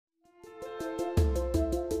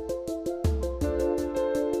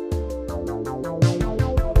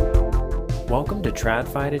Welcome to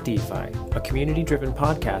TradFi to DeFi, a community-driven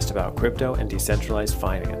podcast about crypto and decentralized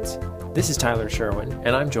finance. This is Tyler Sherwin,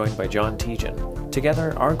 and I'm joined by John Tejan.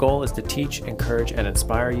 Together, our goal is to teach, encourage, and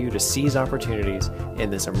inspire you to seize opportunities in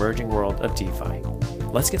this emerging world of DeFi.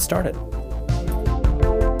 Let's get started.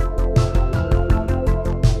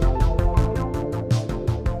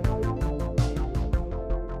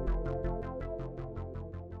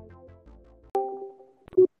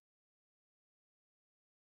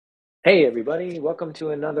 Hey everybody, welcome to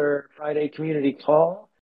another Friday community call.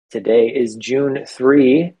 Today is June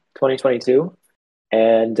 3, 2022.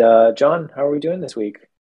 And John, how are we doing this week?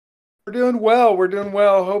 We're doing well. We're doing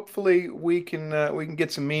well. Hopefully, we can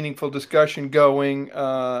get some meaningful discussion going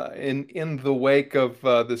in the wake of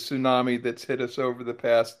the tsunami that's hit us over the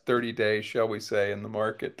past 30 days, shall we say, in the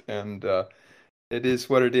market. And it is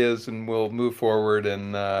what it is, and we'll move forward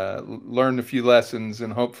and learn a few lessons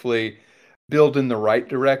and hopefully build in the right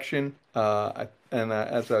direction. As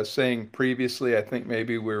I was saying previously, I think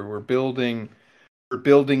maybe we're building for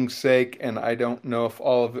building's sake, and I don't know if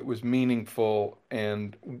all of it was meaningful.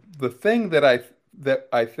 And the thing that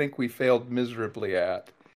I think we failed miserably at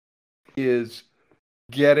is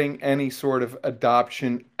getting any sort of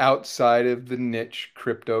adoption outside of the niche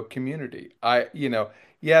crypto community.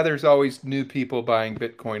 Yeah, there's always new people buying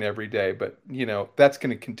Bitcoin every day, but that's going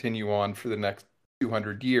to continue on for the next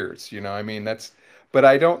 200 years. I mean, but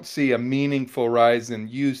I don't see a meaningful rise in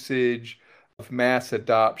usage of mass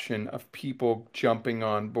adoption of people jumping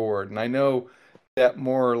on board. And I know that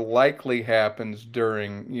more likely happens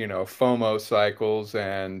during, FOMO cycles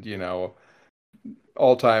and,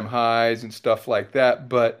 all-time highs and stuff like that.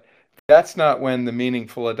 But that's not when the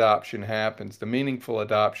meaningful adoption happens. The meaningful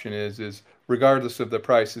adoption is regardless of the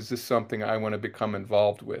price, is this something I want to become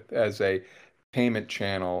involved with as a payment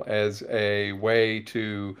channel, as a way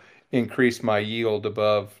to increase my yield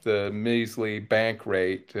above the measly bank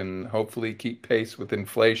rate and hopefully keep pace with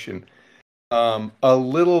inflation. A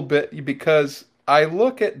little bit, because I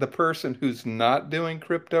look at the person who's not doing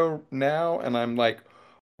crypto now and I'm like,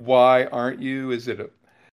 why aren't you? Is it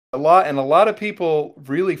a lot? And a lot of people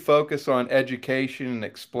really focus on education and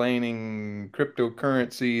explaining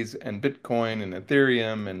cryptocurrencies and Bitcoin and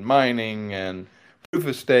Ethereum and mining and proof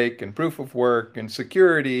of stake and proof of work and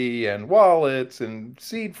security and wallets and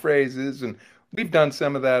seed phrases. And we've done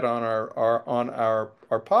some of that on our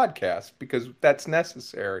podcast because that's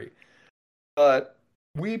necessary. But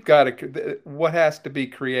we've got to, what has to be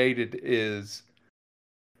created is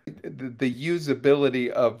the usability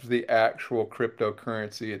of the actual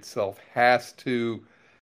cryptocurrency itself has to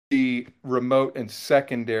be remote and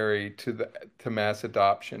secondary to mass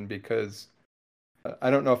adoption, because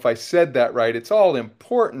I don't know if I said that right. It's all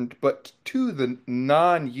important, but to the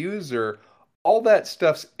non-user, all that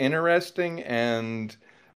stuff's interesting,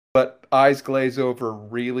 but eyes glaze over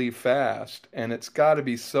really fast, and it's got to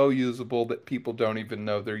be so usable that people don't even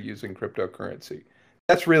know they're using cryptocurrency.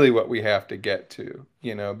 That's really what we have to get to,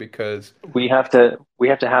 because We have to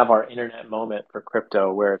have our internet moment for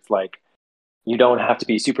crypto where it's like you don't have to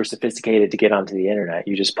be super sophisticated to get onto the internet.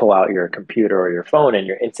 You just pull out your computer or your phone and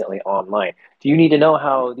you're instantly online. Do you need to know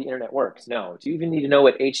how the internet works? No. Do you even need to know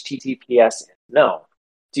what HTTPS is? No.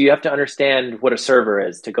 Do you have to understand what a server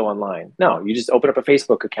is to go online? No. You just open up a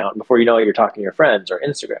Facebook account, and before you know it, you're talking to your friends, or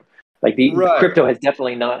Instagram. Like the right. crypto has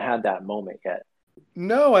definitely not had that moment yet.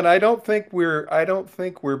 No, and I don't think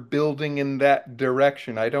we're building in that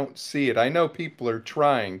direction. I don't see it. I know people are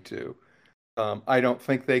trying to. I don't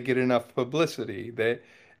think they get enough publicity.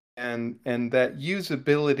 And that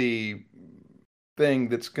usability thing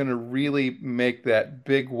that's going to really make that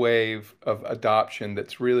big wave of adoption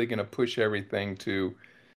that's really going to push everything to,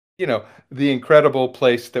 the incredible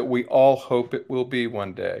place that we all hope it will be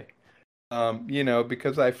one day.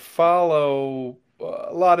 Because I follow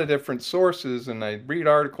a lot of different sources and I read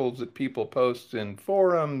articles that people post in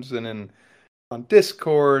forums and on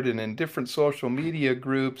Discord and in different social media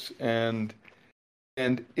groups, and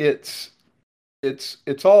it's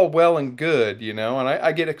all well and good, and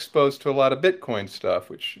I get exposed to a lot of Bitcoin stuff,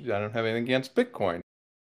 which I don't have anything against Bitcoin.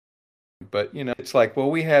 But, it's like, well,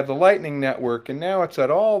 we have the Lightning Network, and now it's at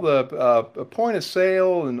all the point of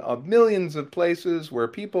sale and millions of places where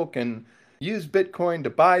people can use Bitcoin to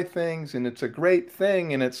buy things, and it's a great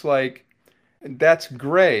thing. And it's like, that's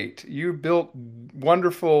great. You built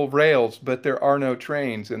wonderful rails, but there are no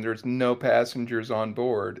trains and there's no passengers on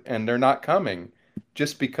board, and they're not coming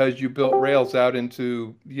just because you built rails out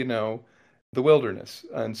into, the wilderness.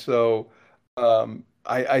 And so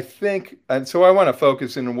I think, and so I want to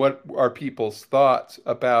focus in on what are people's thoughts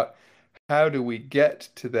about how do we get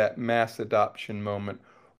to that mass adoption moment?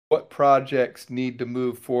 what projects need to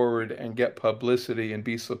move forward and get publicity and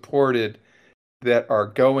be supported that are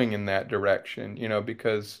going in that direction,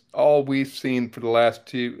 because all we've seen for the last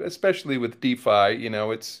two, especially with DeFi,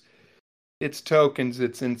 it's tokens,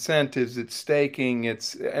 it's incentives, it's staking,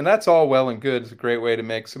 and that's all well and good. It's a great way to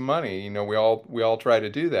make some money. We all try to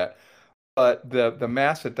do that. But the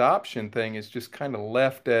mass adoption thing is just kind of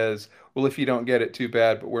left as, well, if you don't get it, too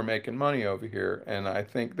bad, but we're making money over here. And I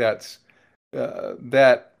think that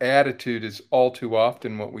attitude is all too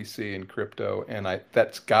often what we see in crypto, and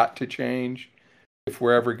that's got to change if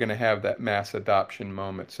we're ever going to have that mass adoption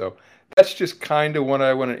moment. So that's just kind of what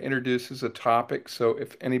I want to introduce as a topic. So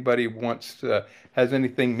if anybody has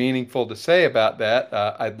anything meaningful to say about that,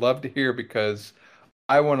 I'd love to hear, because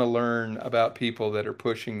I want to learn about people that are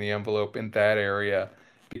pushing the envelope in that area,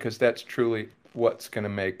 because that's truly what's going to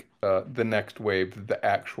make the next wave the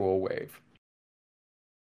actual wave.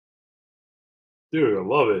 Dude, I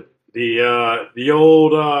love it. The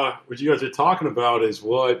old what you guys are talking about is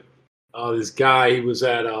what this guy, he was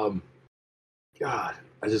at God,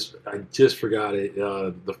 I just forgot it.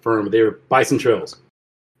 The firm, they were Bison Trails,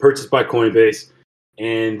 purchased by Coinbase.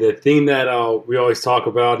 And the thing that we always talk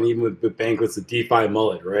about, and even with banklets, the DeFi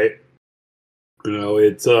mullet, right?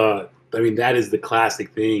 It's I mean, that is the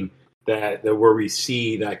classic thing that where we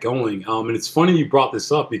see that going. And it's funny you brought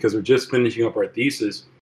this up, because we're just finishing up our thesis,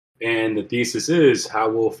 and the thesis is, how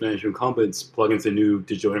will financial incumbents plug into new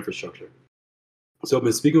digital infrastructure? So I've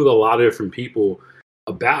been speaking with a lot of different people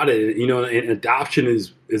about it. And adoption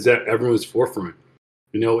is at everyone's forefront.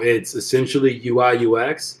 It's essentially UI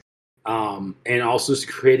UX, and also just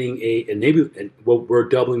creating what we're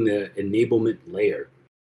doubling the enablement layer.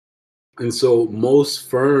 And so most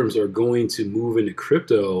firms are going to move into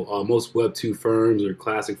crypto. Most Web 2 firms or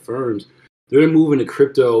classic firms, they're going to move into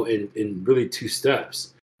crypto in really two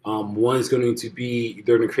steps. One is going to be,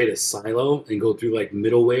 they're going to create a silo and go through like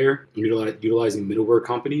middleware, utilizing middleware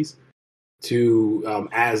companies to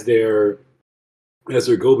as their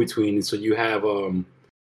go-between. And so you have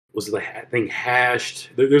was it like, I think hashed?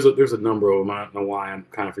 There's a number of them. I don't know why I'm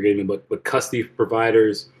kind of forgetting them, but custody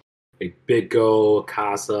providers like BitGo,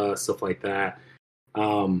 Casa, stuff like that.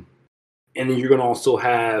 And then you're going to also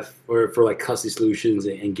have for like custody solutions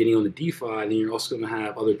and getting on the DeFi. Then you're also going to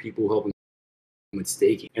have other people helping with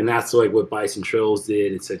staking, and that's like what Bison Trails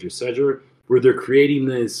did, et cetera, where they're creating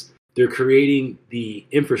the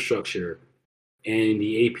infrastructure and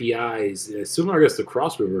the APIs, similar, I guess, to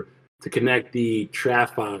Cross River, to connect the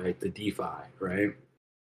TradFi to DeFi, right?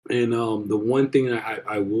 And the one thing that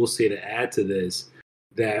I will say to add to this,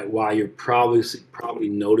 that while you're probably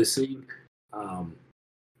noticing,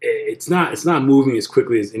 it's not moving as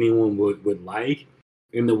quickly as anyone would like.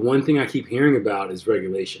 And the one thing I keep hearing about is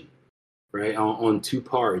regulation, right? On two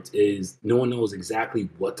parts is, no one knows exactly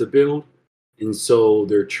what to build. And so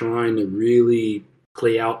they're trying to really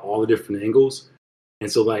play out all the different angles.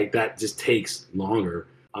 And so like that just takes longer.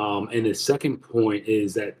 And the second point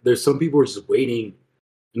is that there's some people who are just waiting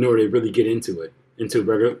in order to really get into it, until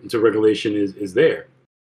regulation is there.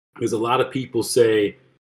 Because a lot of people say,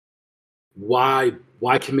 why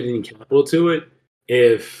commit any capital to it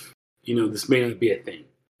if this may not be a thing,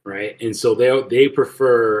 right? And so they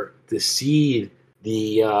prefer to seed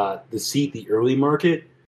the early market,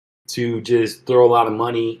 to just throw a lot of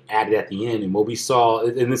money at it at the end. And what we saw,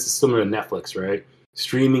 and this is similar to Netflix, right?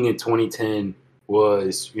 Streaming in 2010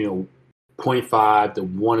 was 0.5 to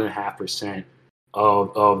 1.5%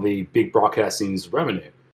 of the big broadcasting's revenue.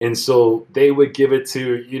 And so they would give it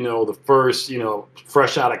to, the first,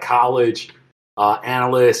 fresh out of college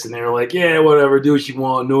analysts, and they were like, yeah, whatever, do what you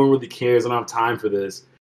want. No one really cares. I don't have time for this.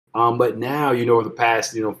 But now, over the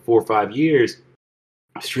past, 4 or 5 years,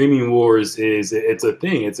 streaming wars it's a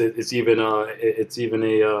thing. It's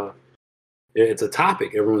a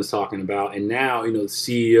topic everyone's talking about. And now,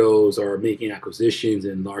 CEOs are making acquisitions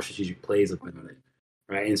and large strategic plays upon it,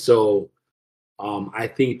 right? And so I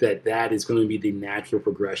think that is going to be the natural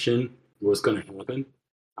progression, what's going to happen.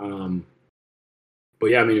 But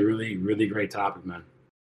yeah, I mean, a really, really great topic, man.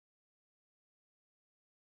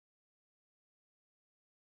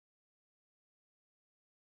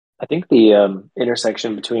 I think the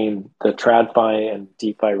intersection between the TradFi and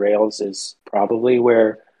DeFi rails is probably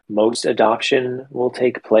where most adoption will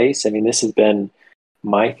take place. I mean, this has been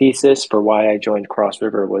my thesis for why I joined Cross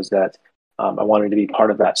River, was that I wanted to be part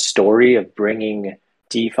of that story of bringing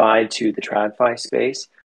DeFi to the TradFi space.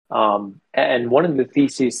 And one of the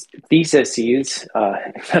theses, if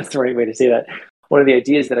that's the right way to say that, one of the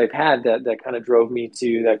ideas that I've had that kind of drove me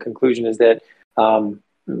to that conclusion is that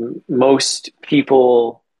most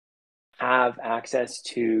people have access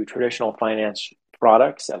to traditional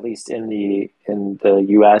products, at least in the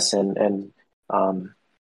US and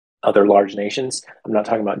other large nations. I'm not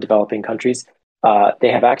talking about developing countries. They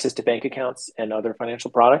have access to bank accounts and other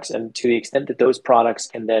financial products. And to the extent that those products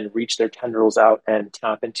can then reach their tendrils out and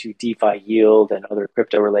tap into DeFi yield and other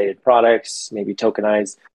crypto related products, maybe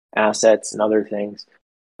tokenized assets and other things,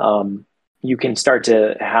 you can start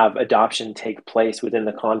to have adoption take place within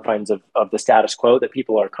the confines of the status quo that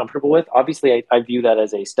people are comfortable with. Obviously, I view that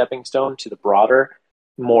as a stepping stone to the broader,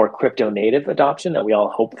 more crypto native adoption that we all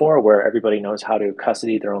hope for, where everybody knows how to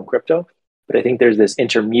custody their own crypto. But I think there's this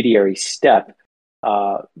intermediary step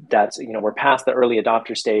that's, we're past the early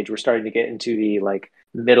adopter stage. We're starting to get into the like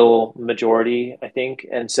middle majority, I think.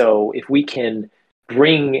 And so if we can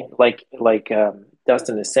bring like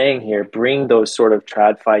Dustin is saying here, bring those sort of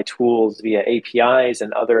TradFi tools via APIs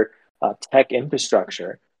and other tech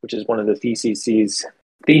infrastructure, which is one of the theses,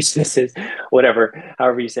 whatever,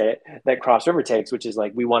 however you say it, that Cross River takes, which is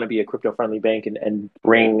like, we want to be a crypto friendly bank and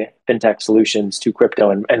bring fintech solutions to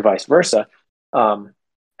crypto and vice versa.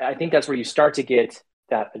 I think that's where you start to get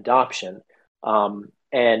that adoption.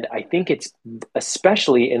 And I think it's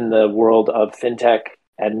especially in the world of fintech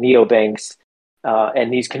and neobanks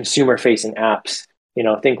and these consumer facing apps,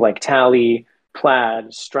 think like Tally,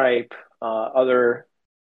 Plaid, Stripe, other,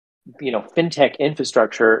 fintech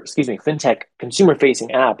consumer facing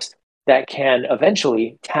apps that can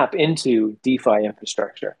eventually tap into DeFi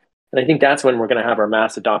infrastructure. And I think that's when we're going to have our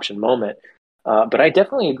mass adoption moment. But I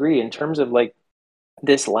definitely agree in terms of like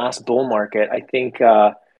this last bull market. I think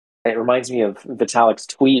it reminds me of Vitalik's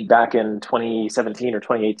tweet back in 2017 or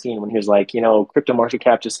 2018 when he was like, crypto market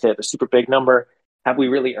cap just hit a super big number. Have we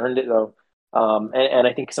really earned it though? And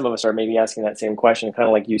I think some of us are maybe asking that same question, kind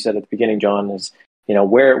of like you said at the beginning, John, is,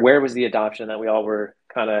 where was the adoption that we all were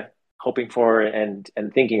kind of hoping for and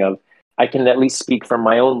thinking of? I can at least speak from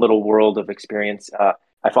my own little world of experience.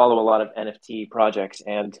 I follow a lot of NFT projects,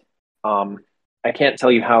 and I can't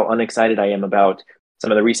tell you how unexcited I am about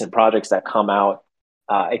some of the recent projects that come out.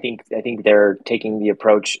 I think they're taking the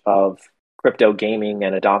approach of crypto gaming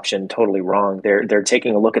and adoption totally wrong. They're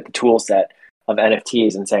taking a look at the tool set of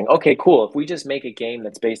NFTs and saying, okay, cool. If we just make a game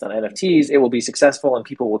that's based on NFTs, it will be successful and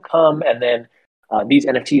people will come, and then these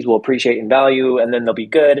NFTs will appreciate in value, and then they'll be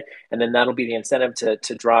good, and then that'll be the incentive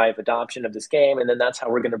to drive adoption of this game, and then that's how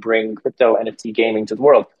we're going to bring crypto NFT gaming to the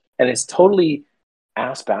world. And it's totally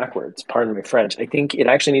ass backwards, pardon my French. I think it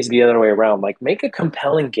actually needs to be the other way around. Like, make a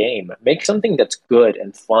compelling game, make something that's good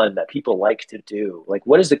and fun that people like to do. Like,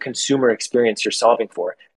 what is the consumer experience you're solving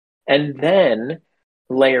for? And then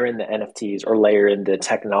layer in the NFTs or layer in the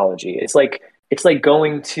technology. It's like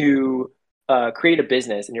going to create a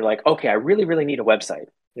business and you're like, okay, I really, really need a website. And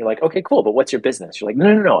you're like, okay, cool, but what's your business? You're like,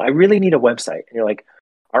 no, I really need a website. And you're like,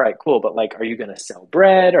 all right, cool, but like, are you going to sell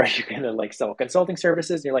bread? Are you going to like sell consulting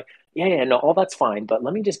services? And you're like, yeah, no, all that's fine, but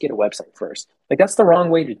let me just get a website first. Like, that's the wrong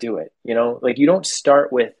way to do it. Like, you don't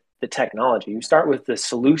start with the technology. You start with the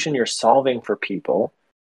solution you're solving for people,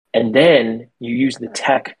 and then you use the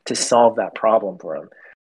tech to solve that problem for them.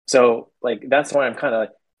 So like, that's why I'm kind of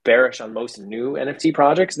bearish on most new NFT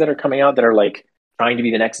projects that are coming out that are like trying to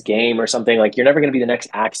be the next game or something. Like, you're never going to be the next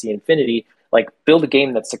Axie Infinity. Like, build a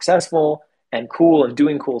game that's successful and cool and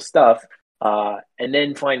doing cool stuff, and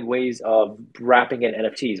then find ways of wrapping in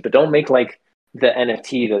NFTs. But don't make like the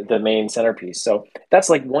NFT the main centerpiece. So that's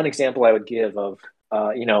like one example I would give of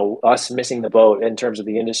us missing the boat in terms of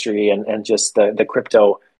the industry and just the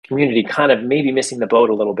crypto community kind of maybe missing the boat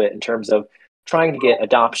a little bit in terms of trying to get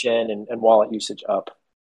adoption and wallet usage up.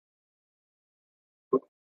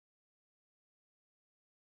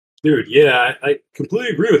 Dude, yeah, I completely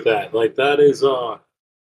agree with that. Like, that is you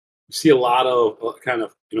see a lot of kind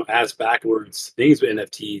of ass backwards things with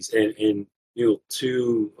NFTs, and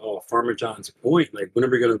to Farmer John's point, like, when are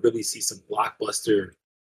we going to really see some blockbuster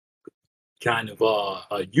kind of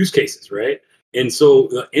use cases, right? And so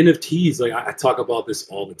NFTs, like, I talk about this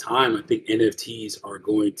all the time. I think NFTs are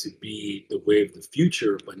going to be the way of the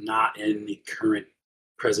future, but not in the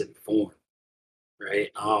present form, right?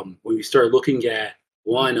 When we start looking at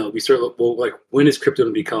when is crypto going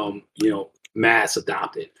to become mass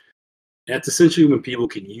adopted? That's essentially when people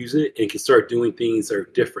can use it and can start doing things that are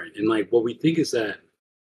different. And like, what we think is that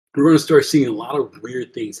we're going to start seeing a lot of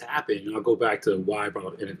weird things happen. And I'll go back to why I brought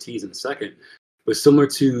up NFTs in a second, but similar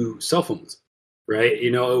to cell phones, right?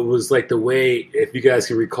 It was like the way, if you guys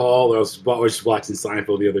can recall, I was just watching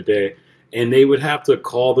Seinfeld the other day, and they would have to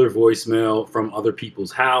call their voicemail from other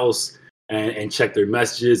people's house and check their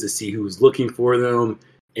messages to see who was looking for them.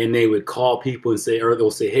 And they would call people and say, or they'll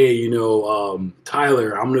say, hey,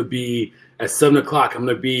 Tyler, I'm going to be at 7:00. I'm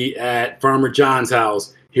going to be at Farmer John's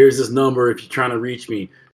house. Here's this number if you're trying to reach me.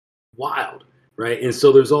 Wild, right? And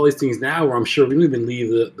so there's all these things now where I'm sure we don't even leave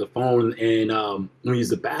the phone and we use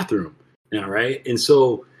the bathroom now, right? And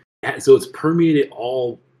so it's permeated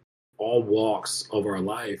all walks of our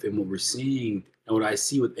life. And what we're seeing and what I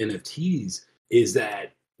see with NFTs is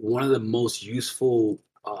that one of the most useful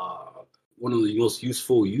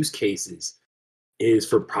use cases is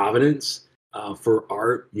for provenance, for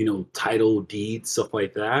art, title, deed, stuff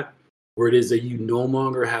like that, where it is that you no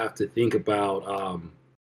longer have to think about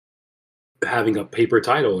having a paper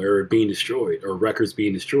title or being destroyed or records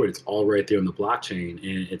being destroyed. It's all right there on the blockchain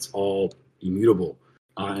and it's all immutable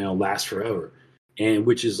and it'll last forever. And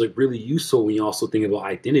which is like really useful when you also think about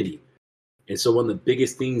identity. And so one of the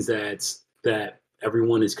biggest things that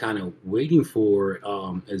everyone is kind of waiting for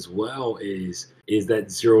as well is that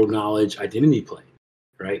zero knowledge identity play,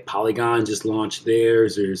 right? Polygon just launched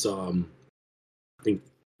theirs. There's I think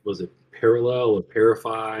was it Parallel or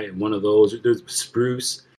Parify, one of those. There's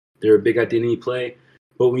Spruce. They're a big identity play.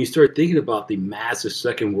 But when you start thinking about the massive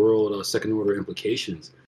second order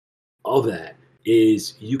implications of that,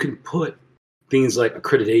 is you can put things like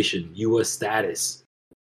accreditation, U.S. status,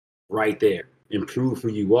 right there and prove who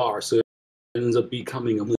you are. So it ends up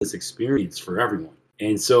becoming a seamless experience for everyone.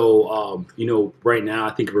 And so, right now,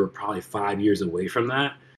 I think we're probably 5 years away from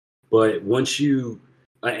that. But once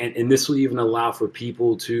and this will even allow for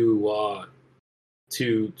people to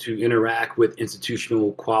interact with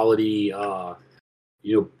institutional quality,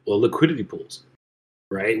 liquidity pools,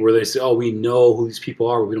 right? Where they say, "Oh, we know who these people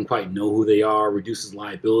are, but we don't quite know who they are." Reduces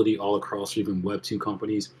liability all across even Web2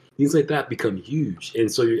 companies. Things like that become huge,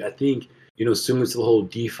 and so I think similar to the whole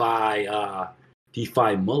DeFi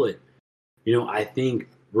mullet, I think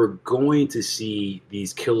we're going to see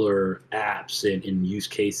these killer apps and use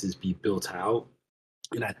cases be built out,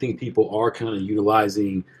 and I think people are kind of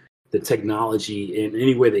utilizing the technology in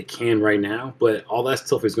any way they can right now, but all that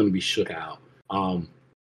stuff is going to be shook out.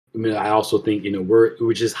 I also think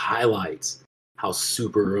it just highlights how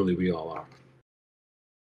super early we all are.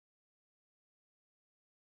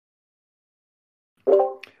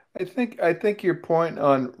 I think your point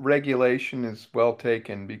on regulation is well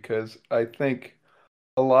taken because I think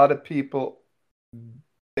a lot of people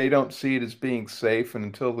they don't see it as being safe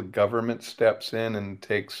until the government steps in and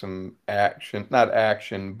takes some action, not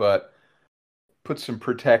action, but put some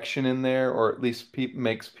protection in there, or at least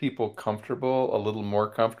makes people comfortable, a little more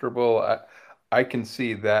comfortable. I can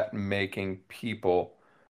see that making people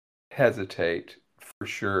hesitate for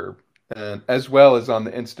sure, and as well as on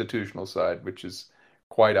the institutional side, which is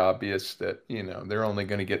quite obvious that, they're only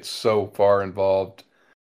going to get so far involved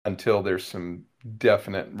until there's some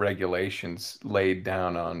definite regulations laid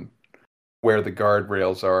down on where the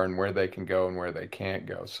guardrails are and where they can go and where they can't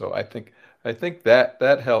go. So I think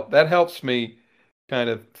that helps me kind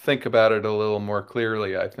of think about it a little more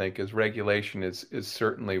clearly. I think as regulation is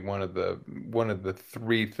certainly one of the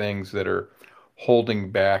three things that are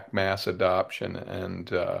holding back mass adoption,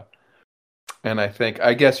 and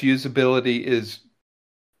I guess usability is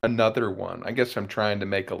another one. I guess I'm trying to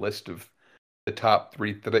make a list of the top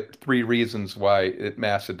three reasons why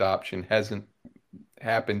mass adoption hasn't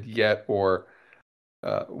happened yet, or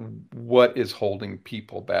what is holding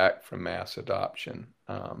people back from mass adoption.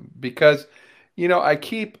 Because I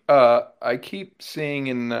keep seeing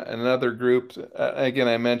in other groups, again,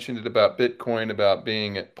 I mentioned it about Bitcoin, about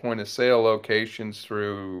being at point of sale locations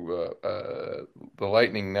through the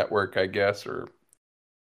Lightning Network, I guess, or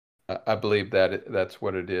I believe that's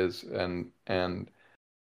what it is. And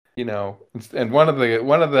one of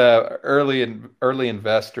the early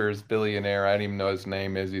investors, billionaire, I don't even know his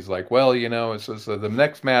name is. He's like, well, so the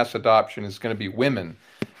next mass adoption is going to be women,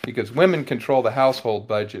 because women control the household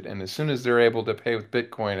budget, and as soon as they're able to pay with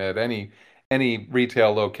Bitcoin at any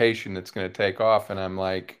retail location, it's going to take off. And I'm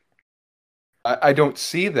like, I don't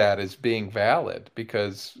see that as being valid,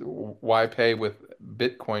 because why pay with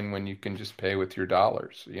Bitcoin when you can just pay with your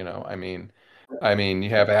dollars? I mean, you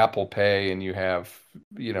have Apple Pay and you have,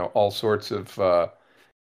 all sorts of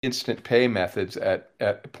instant pay methods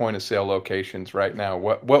at point of sale locations right now.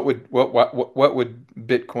 What would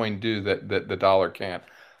Bitcoin do that the dollar can't?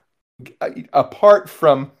 Apart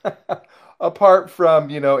from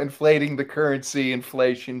inflating the currency,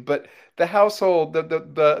 inflation, but the household,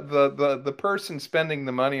 the person spending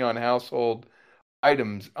the money on household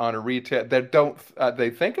items on a retail, that don't they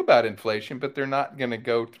think about inflation, but they're not going to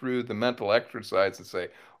go through the mental exercise and say,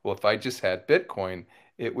 well, if I just had Bitcoin,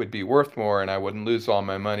 it would be worth more and I wouldn't lose all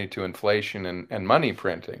my money to inflation and money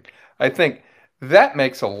printing. I think that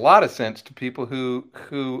makes a lot of sense to people who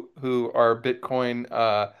are Bitcoin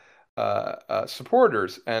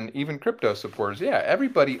supporters and even crypto supporters. Yeah,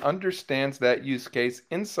 everybody understands that use case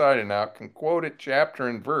inside and out, can quote it chapter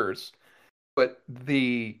and verse, but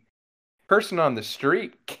the person on the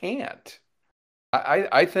street can't.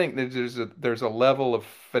 I think that there's a level of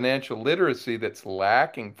financial literacy that's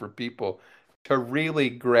lacking for people to really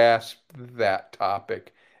grasp that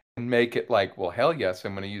topic and make it like, well, hell yes,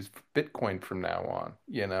 I'm going to use Bitcoin from now on,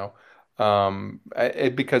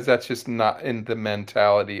 because that's just not in the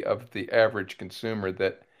mentality of the average consumer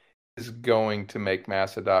that is going to make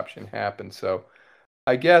mass adoption happen. So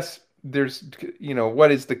I guess there's,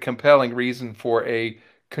 what is the compelling reason for a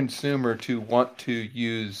consumer to want to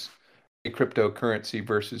use a cryptocurrency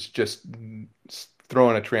versus just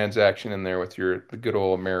throwing a transaction in there with the good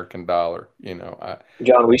old American dollar,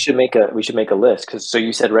 John, we should make a list because so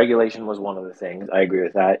you said regulation was one of the things. I agree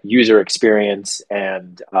with that. User experience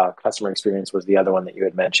and customer experience was the other one that you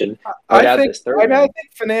had mentioned. I would I add think this third I one.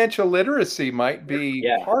 think financial literacy might be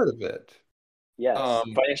Yeah, part of it. yes,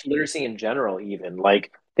 Um, financial literacy in general, even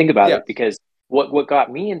like think about yeah, it because what got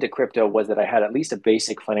me into crypto was that I had at least a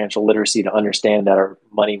basic financial literacy to understand that our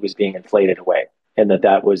money was being inflated away and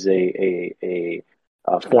that was a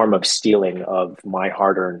form of stealing of my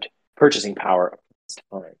hard-earned purchasing power at this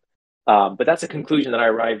time. But that's a conclusion that I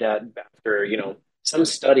arrived at after some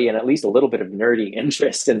study and at least a little bit of nerdy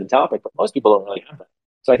interest in the topic. But most people don't really have that.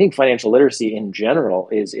 So I think financial literacy in general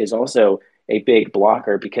is also a big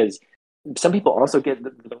blocker because some people also get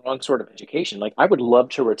the wrong sort of education. Like I would love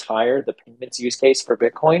to retire the payments use case for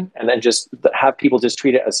Bitcoin and then just have people just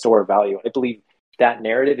treat it as store of value. I believe that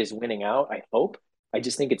narrative is winning out. I hope. I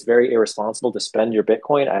just think it's very irresponsible to spend your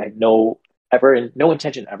Bitcoin. I had no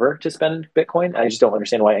intention ever to spend Bitcoin. I just don't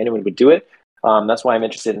understand why anyone would do it. That's why I'm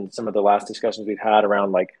interested in some of the last discussions we've had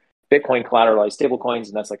around like Bitcoin collateralized stablecoins,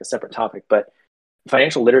 and that's like a separate topic. But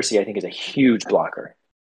financial literacy, I think, is a huge blocker.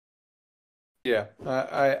 yeah,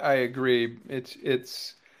 I agree.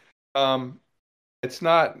 Um, it's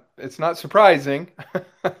not surprising.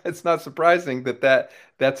 It's not surprising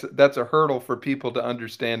that's a hurdle for people to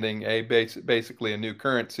understanding basically a new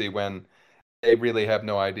currency when they really have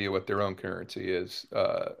no idea what their own currency is,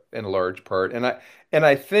 in a large part. And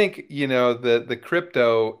I think, the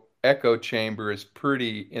crypto echo chamber is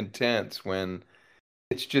pretty intense when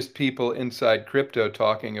it's just people inside crypto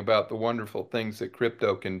talking about the wonderful things that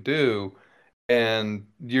crypto can do. And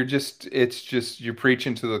it's just you're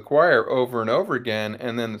preaching to the choir over and over again.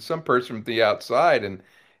 And then some person from the outside, and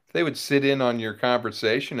if they would sit in on your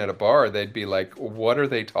conversation at a bar, they'd be like, what are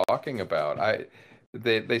they talking about?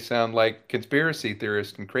 They sound like conspiracy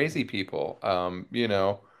theorists and crazy people, and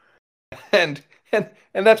and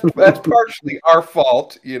that's partially our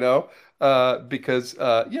fault, because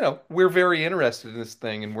we're very interested in this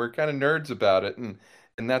thing and we're kind of nerds about it, and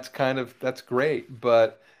that's great,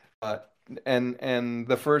 but and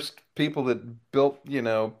the first people that built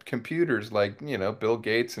computers like Bill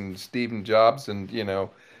Gates and Stephen Jobs, and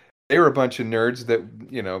they were a bunch of nerds that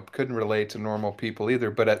couldn't relate to normal people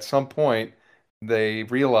either, but at some point they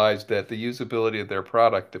realized that the usability of their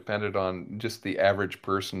product depended on just the average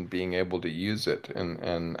person being able to use it,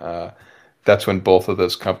 and that's when both of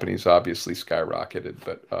those companies obviously skyrocketed.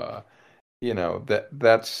 But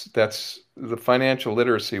that's the financial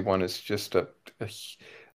literacy one is just a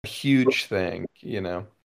huge thing.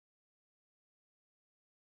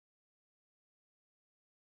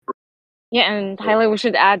 Yeah, and Tyler, we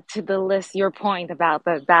should add to the list your point about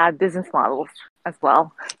the bad business models as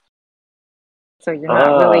well. So you're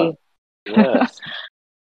not Ah, really. yes.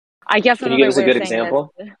 I guess Can you give another us a way of good saying this.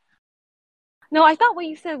 example? No, I thought what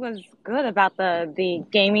you said was good about the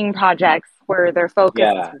gaming projects where their focus is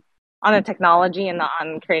Yeah. on the technology and not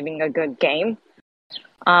on creating a good game.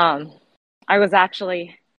 Um, I was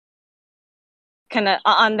actually kind of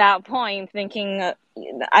on that point thinking,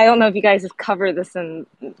 I don't know if you guys have covered this in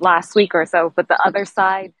last week or so, but the other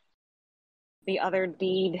side, the other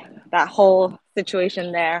deed, that whole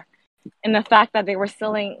situation there, and the fact that they were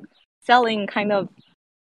selling kind of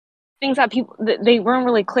things that people they weren't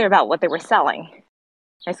really clear about what they were selling.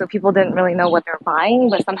 And so people didn't really know what they were buying,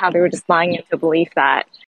 but somehow they were just buying into belief that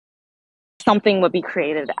something would be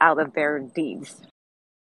created out of their deeds.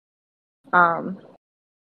 Um,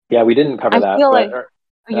 Yeah, we didn't cover I that, feel but like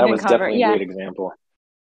you that didn't was cover it, definitely a yeah. great example.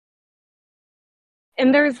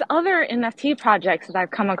 And there's other NFT projects that I've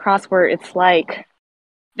come across where it's like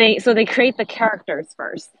they create the characters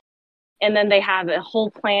first, and then they have a whole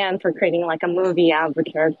plan for creating like a movie out of the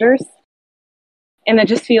characters, and it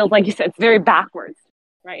just feels like you said it's very backwards,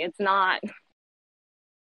 right? It's not.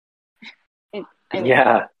 I mean,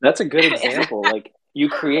 Yeah, that's a good example. Like you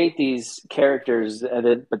create these characters,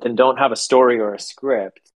 but then don't have a story or a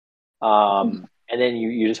script. And then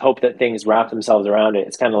you just hope that things wrap themselves around it.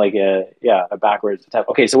 It's kind of like a backwards type.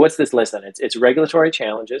 Okay, so what's this list then? It's regulatory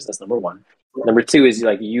challenges. That's number one. Number two is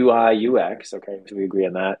like UI UX. Okay, so we agree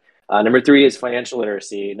on that. Number three is financial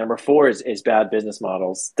literacy. Number four is bad business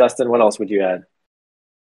models. Dustin, what else would you add?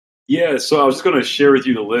 Yeah, so I was just going to share with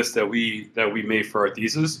you the list that we made for our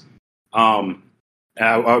thesis. I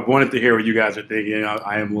wanted to hear what you guys are thinking.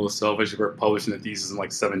 I am a little selfish. We're publishing the thesis in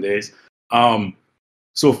like 7 days.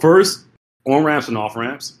 So first, on ramps and off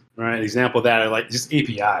ramps. Right, an example of that are like just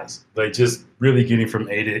APIs, like just really getting from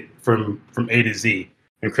A to Z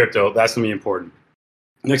in crypto. That's going to be important.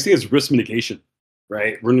 Next thing is risk mitigation.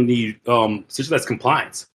 Right, we're going to need such as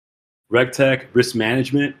compliance, reg tech, risk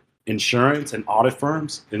management, insurance, and audit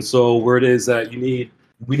firms. And so where it is that we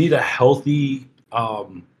need a healthy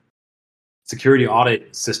security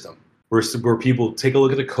audit system where people take a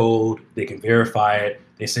look at the code, they can verify it,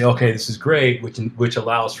 they say, okay, this is great, which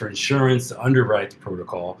allows for insurance to underwrite the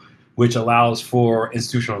protocol, which allows for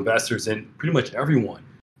institutional investors and pretty much everyone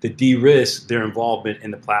to de-risk their involvement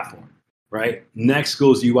in the platform. Right. Next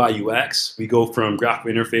goes UI UX. We go from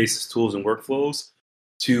graphical interfaces, tools, and workflows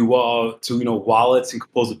to wallets and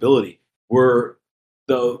composability. Where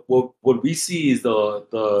what we see is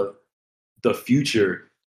the future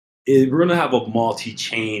is we're going to have a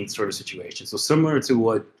multi-chain sort of situation. So similar to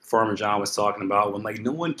what Farmer John was talking about, when like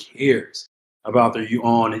no one cares about their you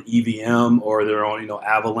on an EVM or their own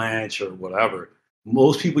Avalanche or whatever.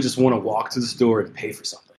 Most people just want to walk to the store and pay for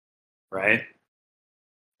something, right?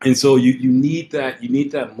 And so you need that we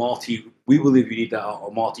believe you need that a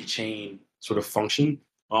multi-chain sort of function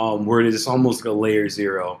where it is almost like a layer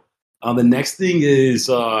zero. The next thing is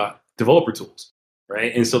developer tools,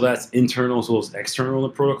 right? And so that's internal as well as external in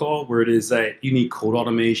the protocol, where it is that you need code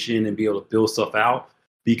automation and be able to build stuff out.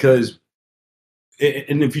 Because,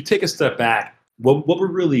 and if you take a step back, what we're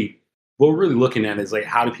really looking at is like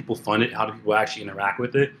how do people fund it? How do people actually interact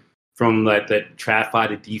with it? From like that TradFi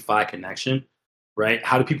to DeFi connection, right?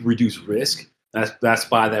 How do people reduce risk? That's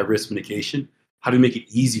by that risk mitigation. How do we make it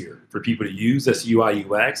easier for people to use? That's UI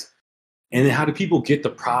UX. And then how do people get the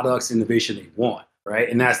products innovation they want, right?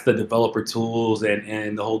 And that's the developer tools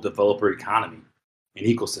and the whole developer economy and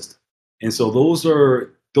ecosystem. And so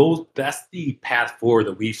that's the path forward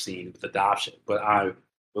that we've seen with adoption. But I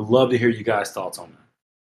would love to hear you guys' thoughts on that.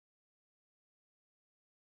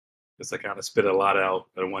 Guess I kind of spit a lot out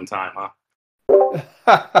at one time, huh?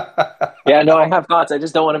 Yeah, no, I have thoughts. I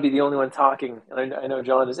just don't want to be the only one talking. I know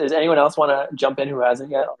John. Does anyone else want to jump in who hasn't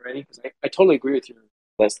yet already? Because I totally agree with your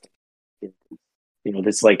list.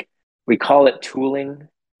 This like we call it tooling.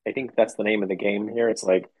 I think that's the name of the game here. It's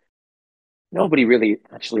like nobody really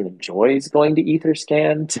actually enjoys going to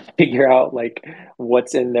Etherscan to figure out like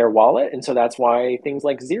what's in their wallet. And so that's why things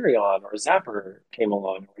like Zerion or Zapper came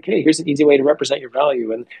along. Like, hey, here's an easy way to represent your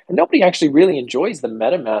value. And nobody actually really enjoys the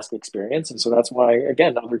MetaMask experience. And so that's why,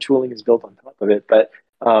 again, other tooling is built on top of it. But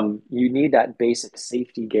you need that basic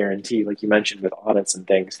safety guarantee, like you mentioned with audits and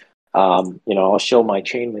things. I'll show my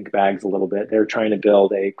Chainlink bags a little bit. They're trying to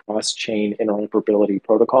build a cross-chain interoperability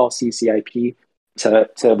protocol, CCIP, to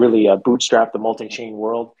really bootstrap the multi-chain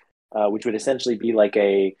world, which would essentially be like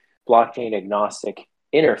a blockchain agnostic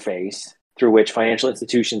interface through which financial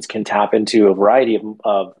institutions can tap into a variety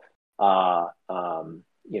of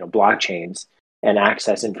blockchains and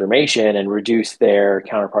access information and reduce their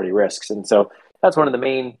counterparty risks. And so that's one of the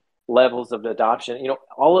main levels of adoption.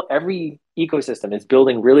 Every ecosystem is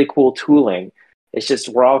building really cool tooling. It's just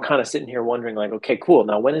we're all kind of sitting here wondering, like, okay, cool.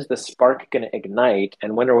 Now, when is the spark going to ignite,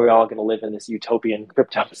 and when are we all going to live in this utopian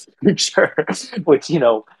crypto future? Which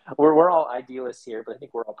we're all idealists here, but I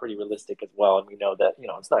think we're all pretty realistic as well, and we know that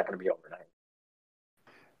it's not going to be overnight.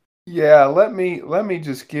 Yeah, let me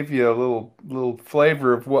just give you a little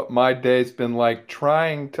flavor of what my day's been like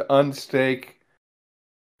trying to unstake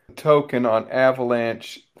a token on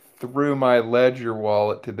Avalanche through my Ledger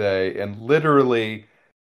wallet today, and literally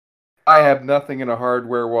I have nothing in a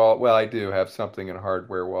hardware wallet. Well, I do have something in a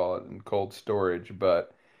hardware wallet and cold storage,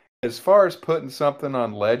 but as far as putting something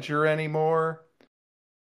on Ledger anymore,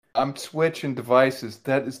 I'm switching devices.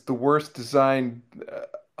 That is the worst design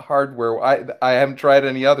hardware. I haven't tried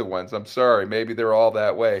any other ones. I'm sorry. Maybe they're all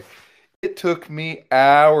that way. It took me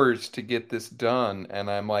hours to get this done, and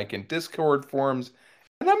I'm like in Discord forums,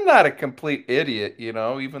 and I'm not a complete idiot,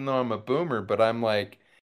 even though I'm a boomer, but I'm like,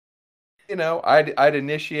 I'd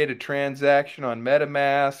initiate a transaction on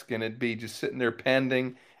MetaMask and it'd be just sitting there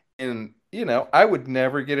pending. And, I would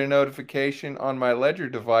never get a notification on my Ledger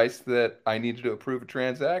device that I needed to approve a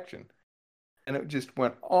transaction. And it just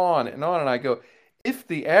went on and on. And I go, if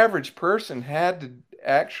the average person had to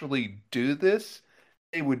actually do this,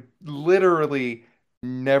 they would literally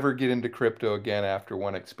never get into crypto again after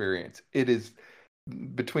one experience. It is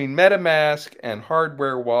between MetaMask and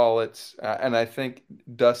hardware wallets, and I think,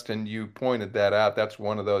 Dustin, you pointed that out. That's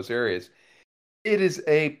one of those areas. It is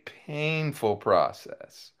a painful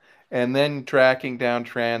process. And then tracking down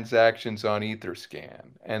transactions on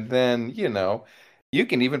Etherscan. And then, you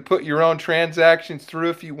can even put your own transactions through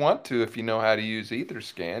if you want to, if you know how to use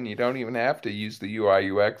Etherscan. You don't even have to use the UI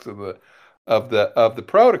UX of the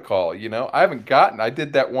protocol. I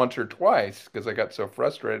did that once or twice because I got so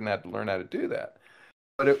frustrated and had to learn how to do that.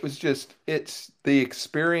 But it's the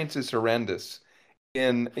experience is horrendous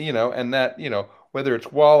and that, whether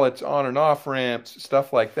it's wallets, on and off ramps,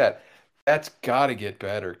 stuff like that, that's got to get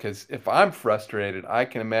better. Because if I'm frustrated, I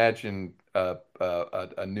can imagine a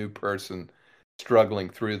new person struggling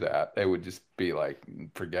through that. They would just be like,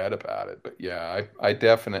 forget about it. But yeah, I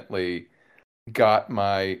definitely got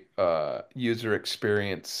my user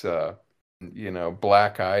experience,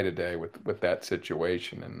 black eye today with that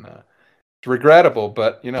situation, and it's regrettable.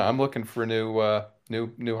 But I'm looking for a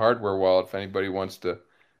new hardware wallet if anybody wants to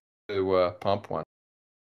pump one.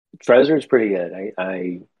 Trezor is pretty good.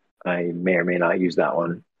 I may or may not use that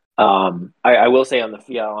one. I will say on the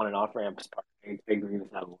fiat on and off ramps part, I agree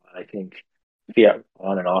with that a lot. I think fiat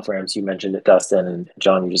on and off ramps, you mentioned it, Dustin, and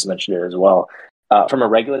John, you just mentioned it as well. From a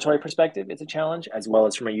regulatory perspective, it's a challenge, as well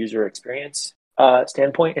as from a user experience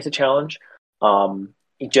standpoint, it's a challenge.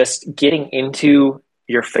 Just getting into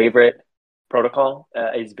your favorite protocol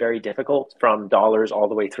is very difficult, from dollars all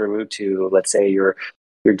the way through to, let's say, you're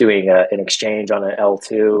doing an exchange on an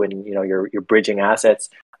L2, and you're bridging assets.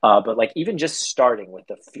 But like, even just starting with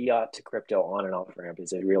the fiat to crypto on and off ramp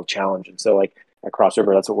is a real challenge. And so, like, at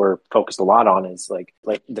Crossover, that's what we're focused a lot on, is like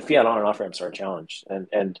the fiat on and off ramps are a challenge,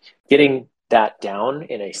 and getting that down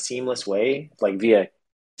in a seamless way, like via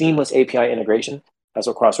seamless API integration. That's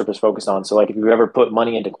what Crossover is focused on. So like, if you ever put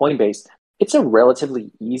money into Coinbase, it's a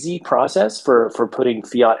relatively easy process for putting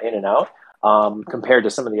fiat in and out, compared to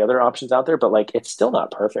some of the other options out there. But like, it's still not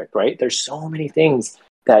perfect, right? There's so many things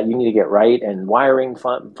that you need to get right, and wiring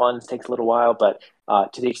funds takes a little while. But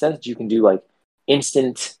to the extent that you can do like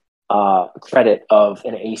instant credit of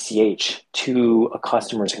an ACH to a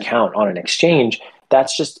customer's account on an exchange,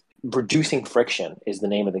 that's just reducing friction is the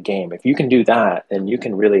name of the game. If you can do that, then you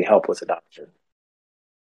can really help with adoption.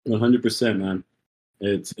 100%, man.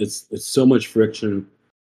 It's so much friction,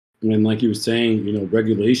 and like you were saying,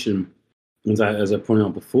 regulation. As I pointed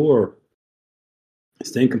out before,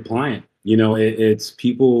 staying compliant. It's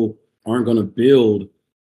people aren't going to build.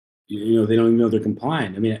 They don't even know they're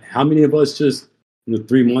compliant. I mean, how many of us just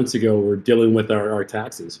 3 months ago were dealing with our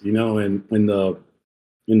taxes? And in the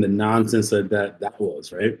nonsense that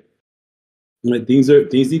was, right. Like, things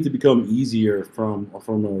need to become easier from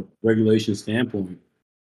a regulation standpoint,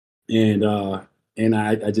 and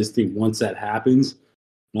I just think once that happens,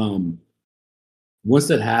 and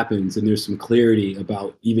there's some clarity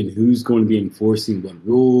about even who's going to be enforcing what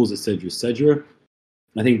rules, et cetera, et cetera,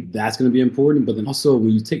 I think that's going to be important. But then also,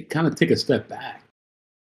 when you take a step back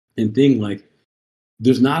and think, like,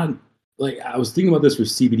 there's not, like, I was thinking about this with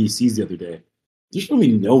CBDCs the other day. There's really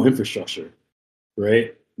no infrastructure,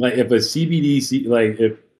 right? Like, if a CBDC, like,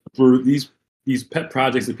 if for these pet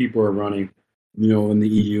projects that people are running, in the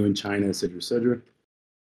EU and China, et cetera,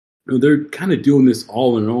 they're kind of doing this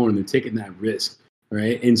all on their own, and they're taking that risk,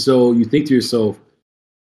 right? And so you think to yourself,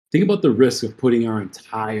 think about the risk of putting our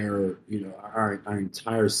entire, our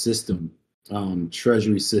entire system,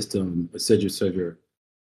 treasury system, et cetera,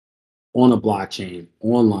 on a blockchain,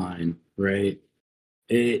 online, right?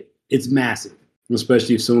 It's massive,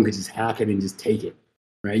 especially if someone could just hack it and just take it,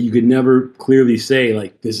 right? You could never clearly say,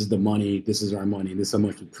 like, this is the money, this is our money, this is how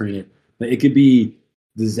much we print it. Like, it could be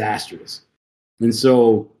disastrous. And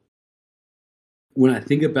so when I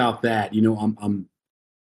think about that,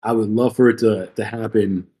 I would love for it to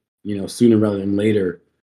happen, sooner rather than later,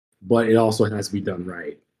 but it also has to be done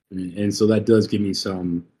right. And so that does give me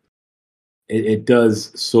some, it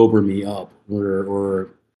does sober me up, or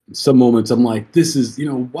some moments I'm like, this is,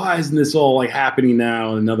 why isn't this all like happening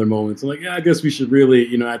now? And other moments I'm like, yeah, I guess we should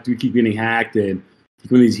really, after we keep getting hacked and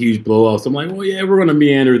keep these huge blowouts, I'm like, well, yeah, we're going to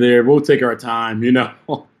meander there. We'll take our time,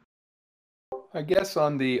 I guess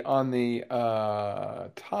on the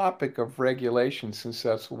topic of regulation, since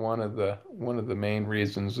that's one of the main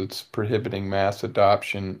reasons it's prohibiting mass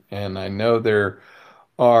adoption, and I know there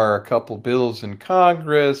are a couple bills in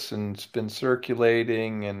Congress, and it's been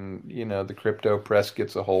circulating, and the crypto press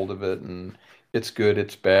gets a hold of it, and it's good,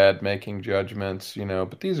 it's bad, making judgments,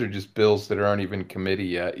 but these are just bills that aren't even committee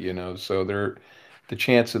yet, so the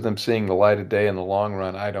chance of them seeing the light of day in the long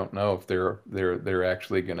run, I don't know if they're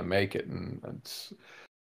actually going to make it.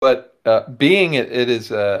 But being it is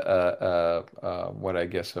what I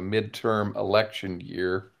guess a midterm election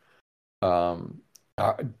year, um,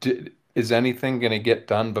 is anything going to get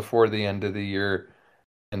done before the end of the year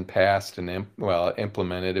and passed and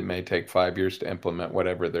implemented? It may take 5 years to implement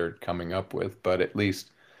whatever they're coming up with, but at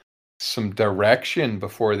least some direction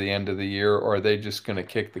before the end of the year, or are they just going to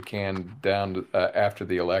kick the can down after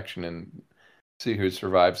the election and see who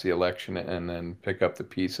survives the election and then pick up the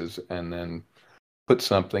pieces and then put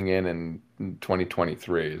something in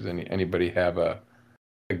 2023? Does anybody have a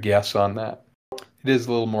guess on that? It is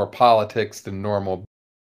a little more politics than normal.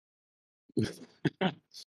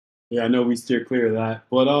 Yeah, I know we steer clear of that,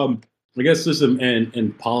 but I guess just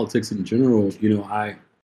in politics in general,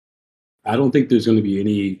 I don't think there's going to be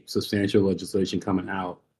any substantial legislation coming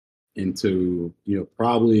out into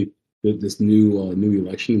probably this new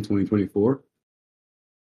election in 2024.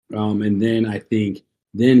 And then I think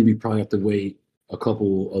then we probably have to wait a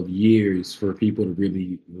couple of years for people to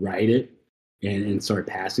really write it and start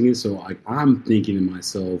passing it. So I'm thinking to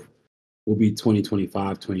myself, will be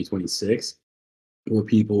 2025, 2026, where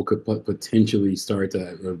people could potentially start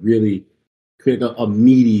to really create a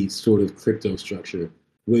meaty sort of crypto structure,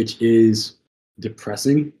 which is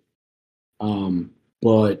depressing.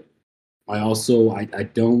 But I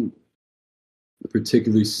don't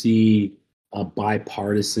particularly see a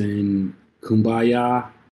bipartisan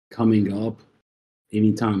kumbaya coming up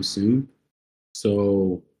anytime soon.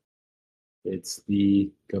 So it's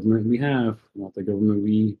the government we have, not the government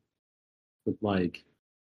we would like.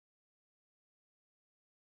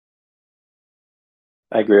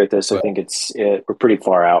 I agree with this. I think we're pretty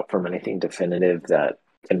far out from anything definitive that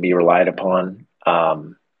can be relied upon.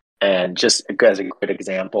 And just as a great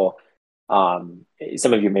example,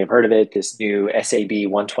 some of you may have heard of it, this new SAB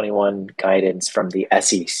 121 guidance from the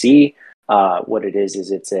SEC. What it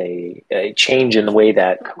is it's a change in the way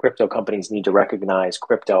that crypto companies need to recognize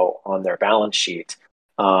crypto on their balance sheet.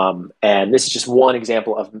 And this is just one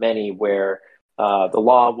example of many where the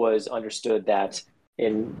law was understood that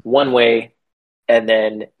in one way, and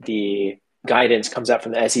then the guidance comes out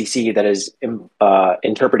from the SEC that is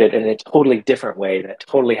interpreted in a totally different way that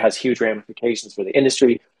totally has huge ramifications for the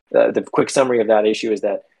industry. The quick summary of that issue is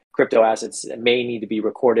that crypto assets may need to be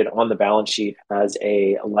recorded on the balance sheet as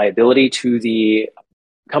a liability to the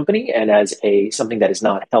company and as something that is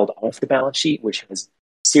not held off the balance sheet, which has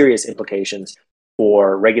serious implications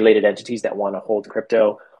for regulated entities that want to hold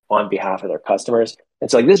crypto on behalf of their customers.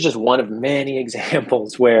 And so this is just one of many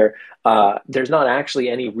examples where there's not actually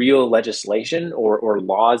any real legislation or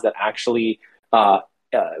laws that actually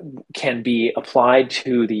can be applied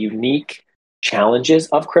to the unique challenges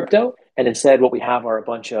of crypto. And instead, what we have are a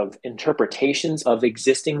bunch of interpretations of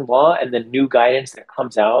existing law and then new guidance that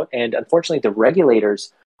comes out. And unfortunately, the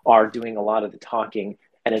regulators are doing a lot of the talking,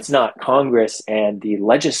 and it's not Congress and the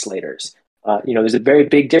legislators. There's a very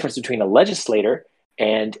big difference between a legislator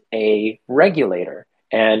and a regulator.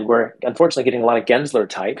 And we're unfortunately getting a lot of Gensler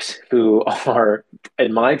types who are,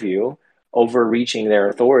 in my view, overreaching their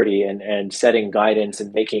authority and setting guidance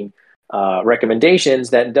and making recommendations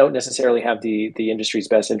that don't necessarily have the industry's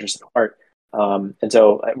best interest at heart. And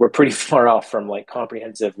so we're pretty far off from like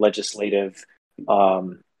comprehensive legislative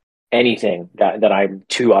anything that I'm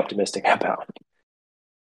too optimistic about.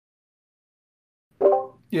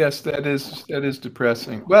 Yes, that is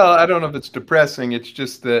depressing. Well, I don't know if it's depressing. It's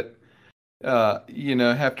just that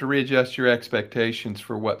have to readjust your expectations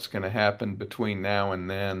for what's going to happen between now and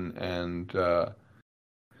then,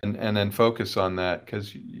 and then focus on that,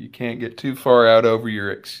 because you can't get too far out over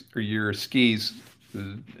your skis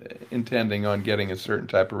intending on getting a certain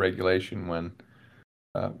type of regulation when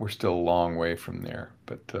we're still a long way from there.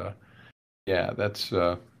 But yeah, that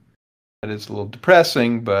is a little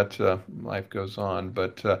depressing, but life goes on.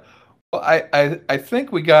 But well, I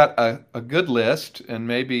think we got a good list, and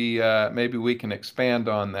maybe we can expand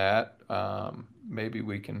on that. Maybe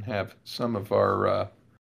we can have some of our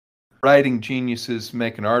writing geniuses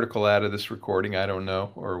make an article out of this recording. I don't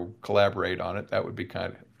know, or collaborate on it. That would be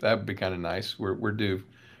kind of nice. We're due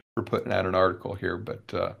for putting out an article here,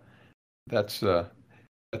 but that's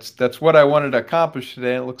what I wanted to accomplish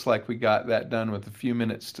today. It looks like we got that done with a few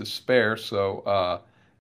minutes to spare. So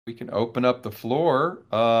we can open up the floor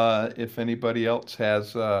if anybody else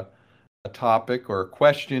has a topic or a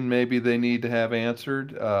question maybe they need to have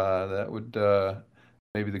answered. That would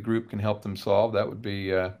maybe the group can help them solve. That would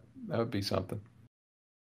be something.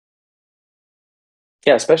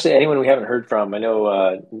 Yeah, especially anyone we haven't heard from. I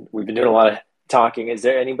know we've been doing a lot of talking. Is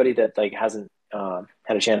there anybody that hasn't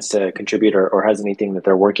had a chance to contribute or has anything that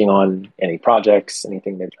they're working on, any projects,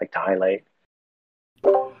 anything they'd like to highlight?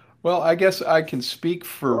 Well, I guess I can speak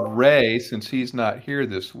for Ray since he's not here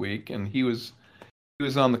this week, and he was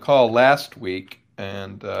on the call last week,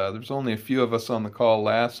 and there's only a few of us on the call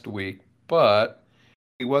last week, but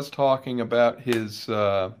he was talking about his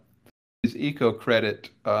eco credit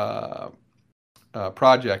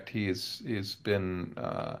project he's been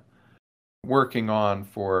working on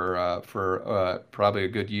for probably a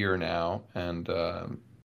good year now, and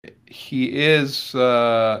he is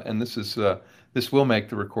and this will make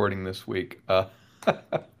the recording this week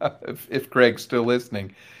if Greg's still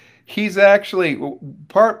listening. He's actually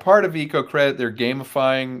part of eco credit. They're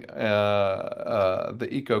gamifying the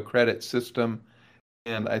eco credit system,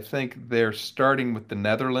 and I think they're starting with the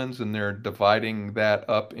Netherlands, and they're dividing that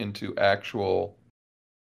up into actual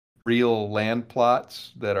real land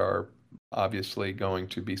plots that are obviously going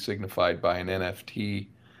to be signified by an NFT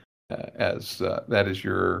as that is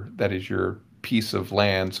your piece of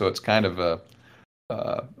land. So it's kind of a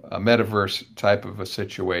metaverse type of a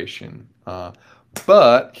situation.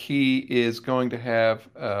 But he is going to have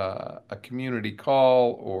a community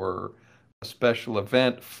call or a special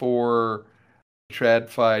event for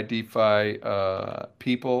TradFi, DeFi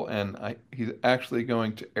people, and he's actually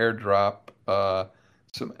going to airdrop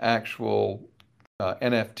some actual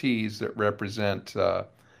NFTs that represent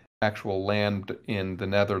actual land in the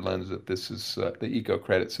Netherlands that this is the eco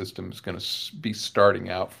credit system is going to be starting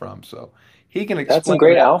out from. So he can That's some explain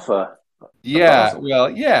great that. alpha. That's Yeah, awesome. well,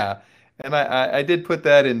 yeah, and I did put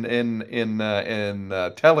that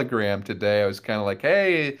in Telegram today. I was kind of like,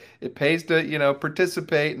 hey, it pays to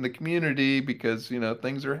participate in the community because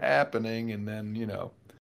things are happening, and then of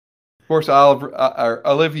course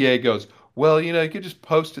Olivier goes, well, you could just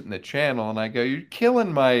post it in the channel, and I go, you're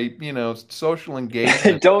killing my social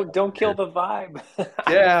engagement. Don't kill the vibe.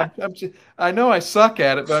 Yeah, I know I suck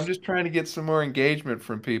at it, but I'm just trying to get some more engagement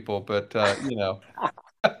from people. But but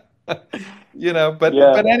Yeah,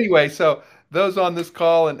 anyway, so those on this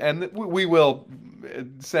call, and we will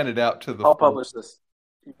send it out to the I'll full publish this.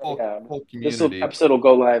 full, Yeah, full this community. episode will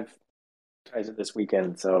go live this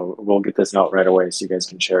weekend, so we'll get this out right away so you guys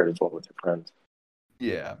can share it as well with your friends.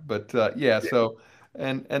 Yeah, but yeah, so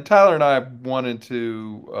and Tyler and I wanted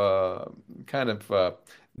to kind of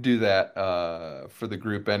do that for the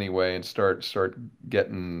group anyway, and start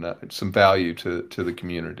getting some value to the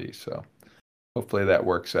community. So hopefully that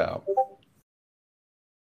works out.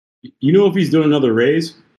 You know if he's doing another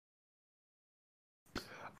raise?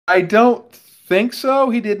 I don't think so.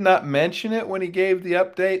 He did not mention it when he gave the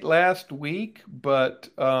update last week, but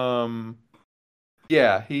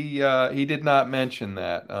yeah, he did not mention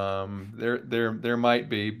that. There might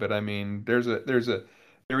be, but I mean, there's a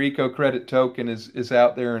their eco credit token is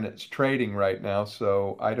out there and it's trading right now,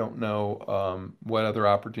 so I don't know what other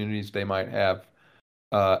opportunities they might have,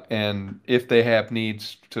 and if they have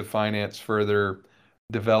needs to finance further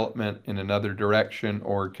development in another direction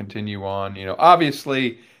or continue on.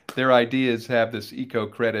 Obviously their ideas have this eco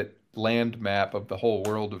credit land map of the whole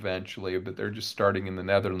world eventually, but they're just starting in the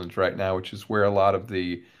Netherlands right now, which is where a lot of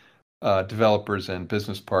the developers and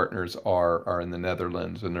business partners are in the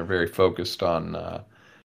Netherlands, and they're very focused on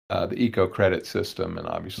the eco credit system, and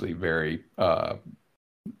obviously very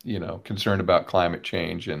concerned about climate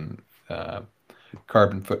change and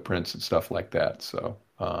carbon footprints and stuff like that. So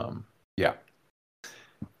yeah,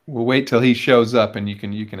 we'll wait till he shows up, and you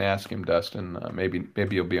can ask him, Dustin. Maybe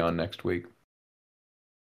he'll be on next week.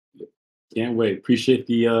 Can't wait. Appreciate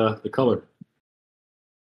the color.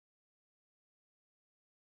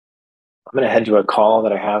 I'm going to head to a call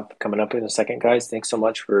that I have coming up in a second, guys. Thanks so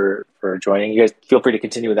much for joining. You guys feel free to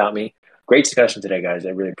continue without me. Great discussion today, guys.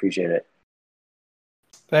 I really appreciate it.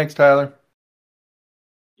 Thanks, Tyler.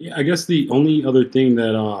 Yeah, I guess the only other thing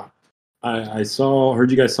that I heard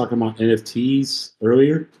you guys talking about NFTs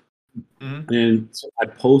earlier, and so I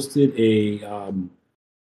posted a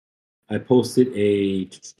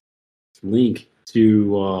link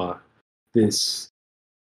to this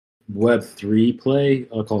Web3 play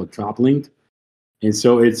called Drop Linked. And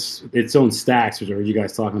so it's own Stacks, which I heard you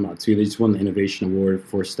guys talking about too. They just won the Innovation Award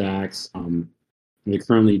for Stacks. They're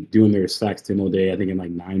currently doing their Stacks demo day, I think in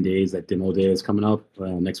like 9 days. That demo day is coming up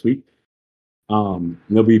next week. And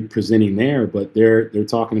they'll be presenting there, but they're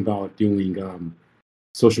talking about doing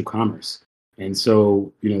social commerce. And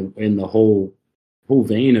so, in the whole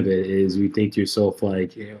vein of it is, you think to yourself,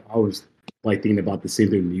 like, I was like thinking about the same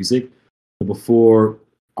thing with music. Before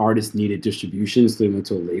artists needed distributions, they went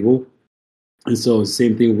to a label. And so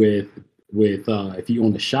same thing with if you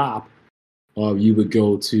own a shop, you would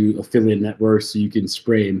go to affiliate networks so you can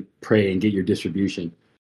spray and pray and get your distribution.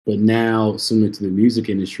 But now, similar to the music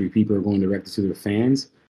industry, people are going directly to their fans.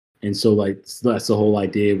 And so, like, that's the whole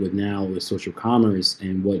idea with now with social commerce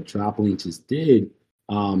and what Droplinks just did.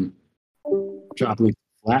 Um, Droplinks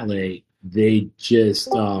Flatlay, they just,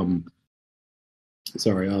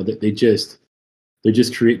 they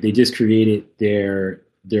just created their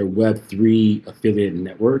Web3 affiliate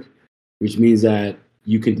network, which means that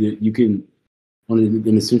you can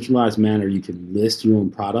in a centralized manner you can list your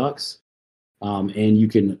own products, and you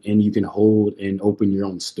can hold and open your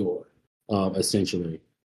own store, essentially.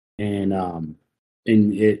 And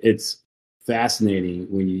it's fascinating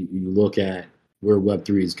when you look at where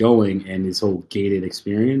Web3 is going and this whole gated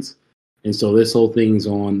experience. And so this whole thing's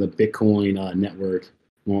on the Bitcoin network,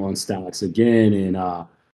 more on Stacks again,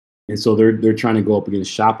 and so they're trying to go up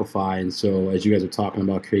against Shopify. And so as you guys are talking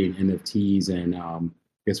about creating NFTs, and I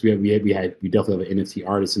guess we definitely have an NFT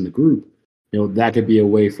artist in the group. That could be a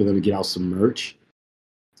way for them to get out some merch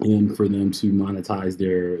and for them to monetize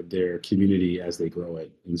their community as they grow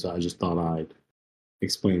it. And so I just thought I'd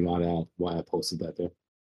explain why I posted that there.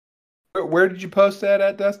 Where did you post that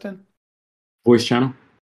at, Dustin? Voice channel.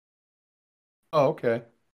 Oh, okay.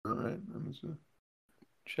 All right. Let me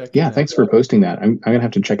check it Yeah, out. thanks for posting that. I'm gonna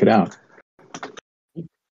have to check it out.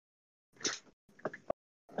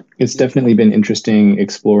 It's definitely been interesting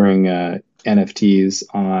exploring NFTs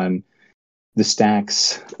on the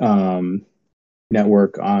Stacks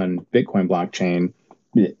network on Bitcoin blockchain.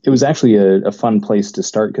 It was actually a fun place to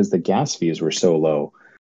start because the gas fees were so low.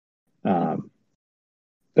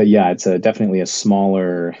 But yeah, it's definitely a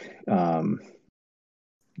smaller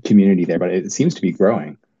community there, but it seems to be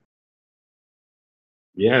growing.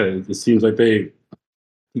 Yeah, it seems like they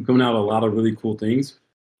keep coming out with a lot of really cool things.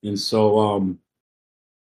 And so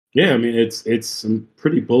yeah, I mean I'm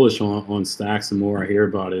pretty bullish on Stacks the more I hear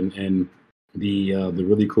about it, and the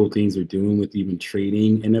really cool things they're doing with even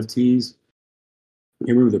trading NFTs. I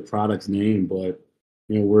can't remember the product's name, but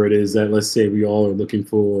where it is that, let's say we all are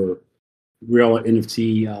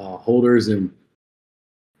NFT holders, and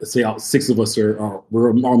let's say all six of us we're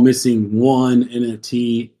all missing one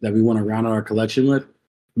NFT that we want to round out our collection with.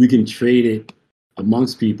 We can trade it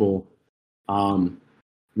amongst people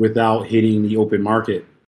without hitting the open market,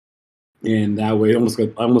 and that way, almost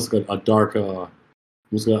like a dark,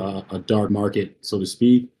 almost like a dark market, so to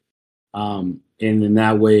speak. And in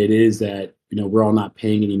that way, it is that we're all not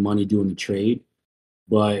paying any money doing the trade,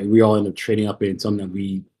 but we all end up trading up in something that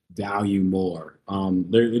we value more.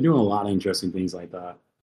 They're doing a lot of interesting things like that.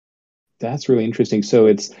 That's really interesting. So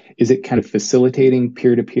is it kind of facilitating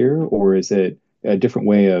peer-to-peer, or is it a different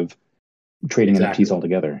way of trading Exactly. NFTs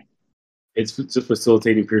altogether? It's just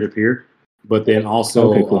facilitating peer-to-peer, but then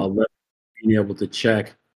also Okay, cool. being able to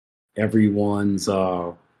check everyone's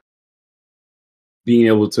being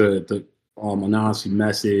able to anonymously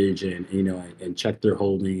message and and check their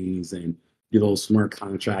holdings and do a little smart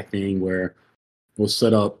contract thing where we'll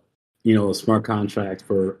set up a smart contract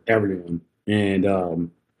for everyone, and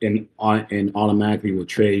automatically will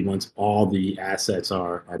trade once all the assets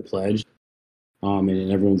are pledged,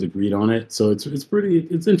 and everyone's agreed on it. So it's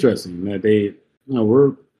interesting that they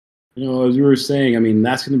we're as you were saying. I mean,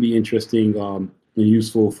 that's going to be interesting and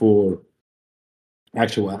useful for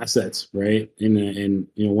actual assets, right? And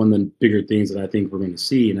one of the bigger things that I think we're going to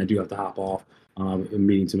see, and I do have to hop off a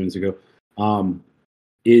meeting 2 minutes ago,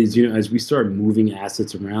 is as we start moving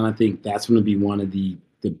assets around, I think that's going to be one of the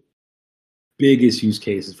biggest use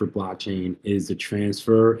cases for blockchain is the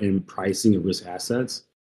transfer and pricing of risk assets.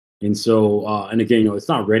 And so, and again, it's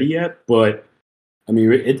not ready yet, but I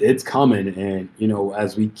mean, it's coming. And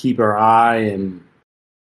as we keep our eye and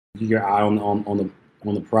keep your eye on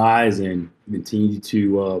the prize and continue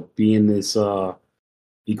to be in this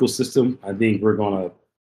ecosystem, I think we're gonna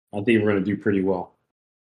do pretty well.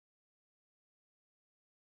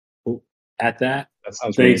 At that,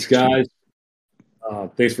 sounds really thanks, interesting. guys.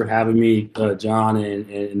 Thanks for having me, John,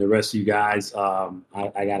 and the rest of you guys. I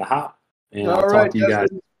gotta hop, and I'll talk to you guys.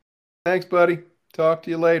 Thanks, buddy. Talk to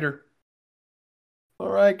you later. All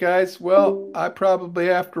right, guys. Well, I probably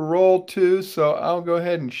have to roll too, so I'll go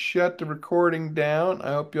ahead and shut the recording down.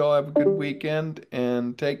 I hope you all have a good weekend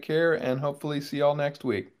and take care, and hopefully see y'all next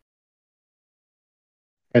week.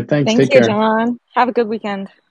 All right, thanks. Thank Take you, care. John. Have a good weekend.